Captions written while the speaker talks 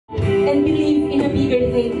and believe in a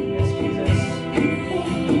bigger thing. Yes, Jesus.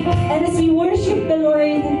 And as we worship the Lord,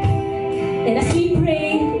 and as we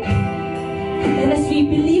pray, and as we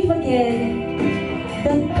believe again,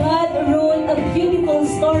 that God wrote a beautiful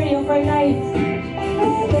story of our life.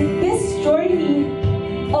 That this journey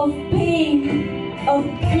of pain, of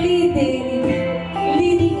bleeding,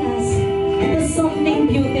 leading us to something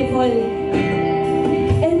beautiful.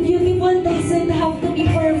 And beautiful doesn't have to be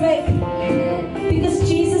perfect. Because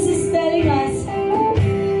Jesus is telling us,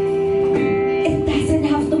 it doesn't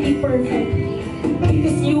have to be perfect.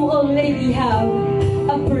 Because you already have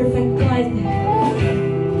a perfect God.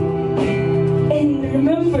 And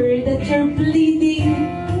remember that your bleeding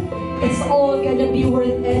is all gonna be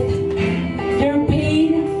worth it. Your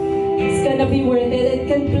pain is gonna be worth it. It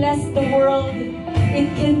can bless the world. It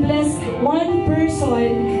can bless one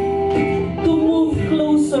person to move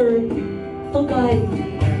closer to God.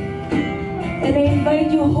 And I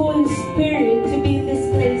invite you, Holy Spirit, to be in this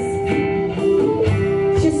place.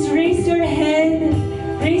 Just raise your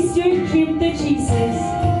hand, raise your dream to Jesus.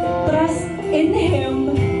 Trust in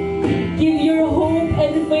Him. Give your hope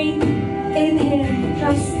and faith in Him.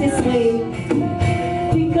 Trust His way.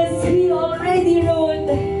 Because He already wrote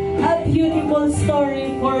a beautiful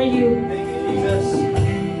story for you. Thank you, Jesus.